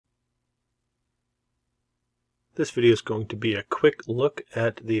This video is going to be a quick look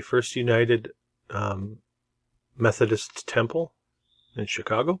at the First United Methodist Temple in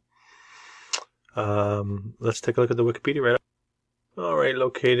Chicago. Let's take a look at the Wikipedia right up. Alright,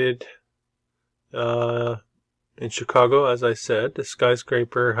 located in Chicago, as I said, a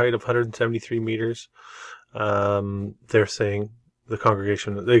skyscraper, height of 173 meters. They're saying the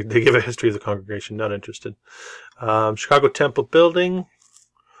congregation, they give a history of the congregation, not interested. Chicago Temple Building,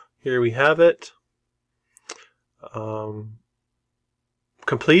 here we have it.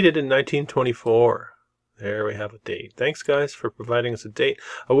 Completed in 1924. There we have a date. Thanks, guys, for providing us a date.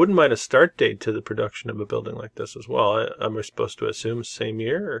 I wouldn't mind a start date to the production of a building like this as well. Am I supposed to assume same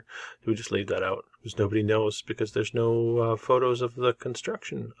year, or do we just leave that out? Because nobody knows, because there's no photos of the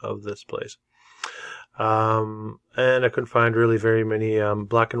construction of this place. And I couldn't find really very many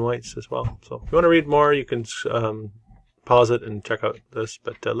black and whites as well. So if you want to read more, you can pause it and check out this.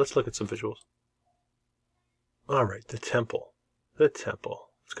 But let's look at some visuals. All right, the temple. The temple.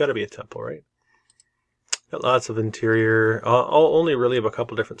 It's got to be a temple, right? Got lots of interior. Only really have a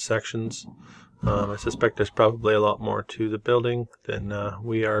couple different sections. I suspect there's probably a lot more to the building than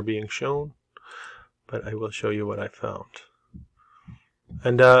we are being shown. But I will show you what I found.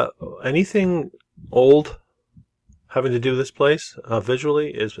 And anything old having to do with this place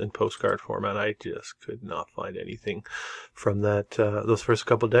visually is in postcard format. I just could not find anything from that those first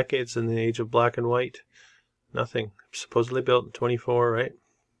couple decades in the age of black and white. Nothing. Supposedly built in 24, right?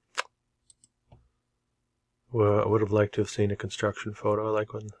 Well, I would have liked to have seen a construction photo. I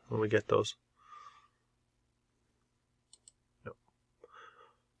like when we get those. Yep.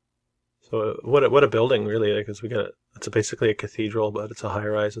 So what a building, really, because it's basically a cathedral, but it's a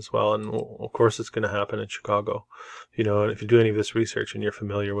high-rise as well, and of course it's going to happen in Chicago. You know, if you do any of this research and you're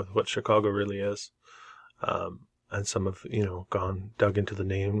familiar with what Chicago really is, and some have, you know, dug into the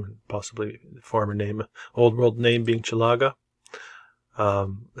name, possibly the former name, old world name being Chilaga,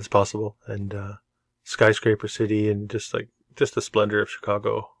 it's possible, and skyscraper city, and just the splendor of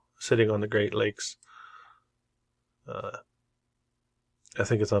Chicago sitting on the Great Lakes. I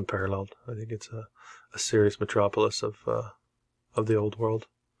think it's unparalleled. I think it's a serious metropolis of the old world.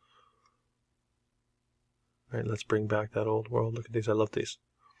 All right, let's bring back that old world. Look at these. I love these.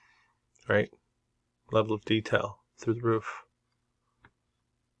 All right, level of detail through the roof.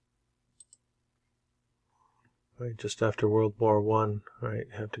 Right, just after World War I, right,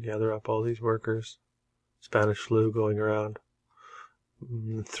 have to gather up all these workers. Spanish flu going around,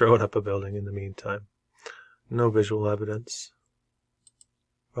 throwing up a building in the meantime. No visual evidence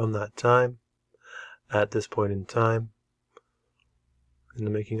from that time, at this point in time, in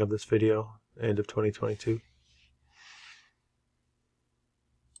the making of this video, end of 2022.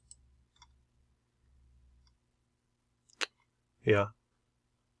 Yeah.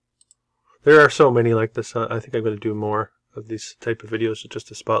 There are so many like this. I think I'm going to do more of these type of videos just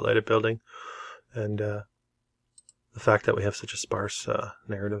to spotlight a building. And the fact that we have such a sparse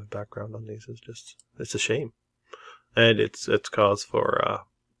narrative background on these is it's a shame. And it's cause for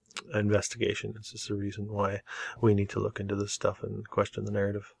investigation. It's just a reason why we need to look into this stuff and question the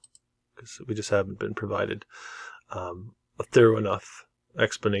narrative. Because we just haven't been provided a thorough enough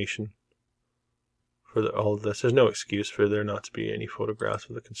explanation for all of this. There's no excuse for there not to be any photographs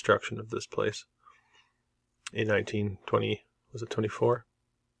of the construction of this place in 1920, was it 24?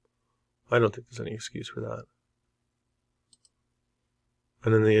 I don't think there's any excuse for that.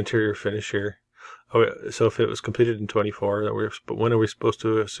 And then the interior finish here. Oh, so if it was completed in 24, when are we supposed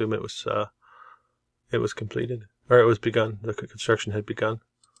to assume it was completed, or it was begun? The construction had begun.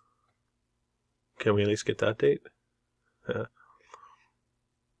 Can we at least get that date?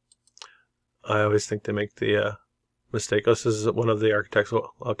 I always think they make the mistake. This is one of the architects.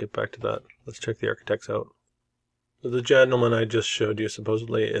 Well, I'll get back to that. Let's check the architects out. So the gentleman I just showed you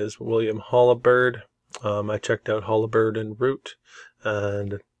supposedly is William Hollibird. I checked out Hollibird and Root,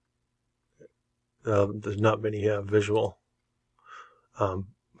 and there's not many visual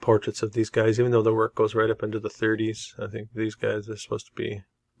portraits of these guys, even though the work goes right up into the 30s. I think these guys are supposed to be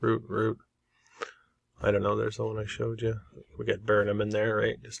Root. I don't know, there's the one I showed you. We got Burnham in there,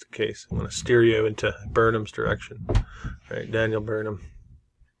 right, just in case. I'm going to steer you into Burnham's direction. Right, Daniel Burnham.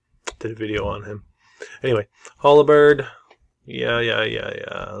 Did a video on him. Anyway, Hollibird. Yeah.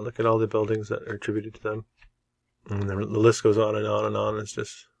 Look at all the buildings that are attributed to them. And the list goes on and on and on. It's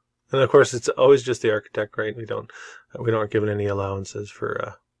just, and of course, it's always just the architect, right? We aren't given any allowances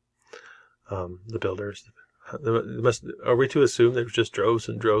for the builders. Are we to assume there was just droves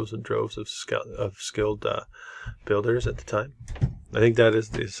and droves and droves of skilled builders at the time? I think that is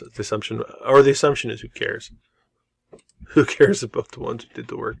the assumption, or the assumption is who cares? Who cares about the ones who did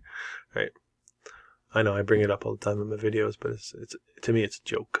the work, right? I know I bring it up all the time in my videos, but it's to me it's a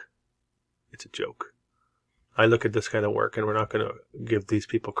joke. It's a joke. I look at this kind of work and we're not going to give these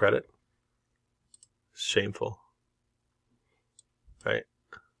people credit. It's shameful. Right?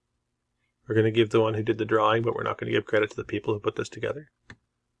 We're going to give the one who did the drawing, but we're not going to give credit to the people who put this together.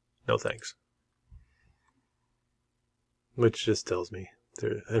 No thanks. Which just tells me,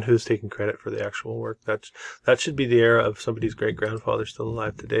 and who's taking credit for the actual work? That should be the era of somebody's great-grandfather still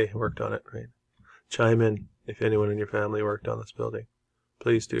alive today who worked on it, right? Chime in if anyone in your family worked on this building.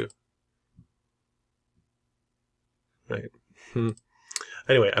 Please do. Right.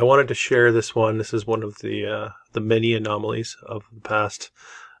 Anyway, I wanted to share this one. This is one of the many anomalies of the past,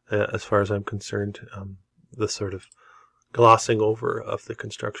 as far as I'm concerned. The sort of glossing over of the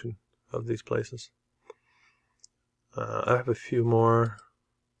construction of these places. I have a few more.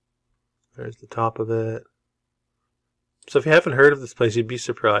 There's the top of it. So if you haven't heard of this place, you'd be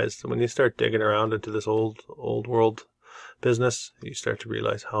surprised. When you start digging around into this old world business, you start to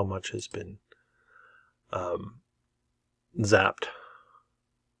realize how much has been zapped.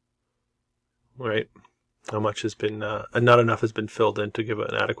 Right? How much has been, and not enough has been filled in to give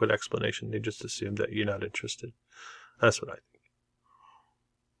an adequate explanation. They just assume that you're not interested. That's what I think.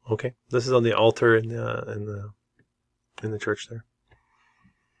 Okay, this is on the altar in the church there.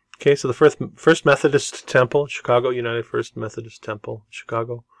 Okay, so the first Methodist temple, Chicago, United First Methodist Temple,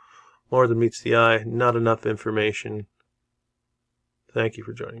 Chicago. More than meets the eye, not enough information. Thank you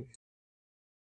for joining me.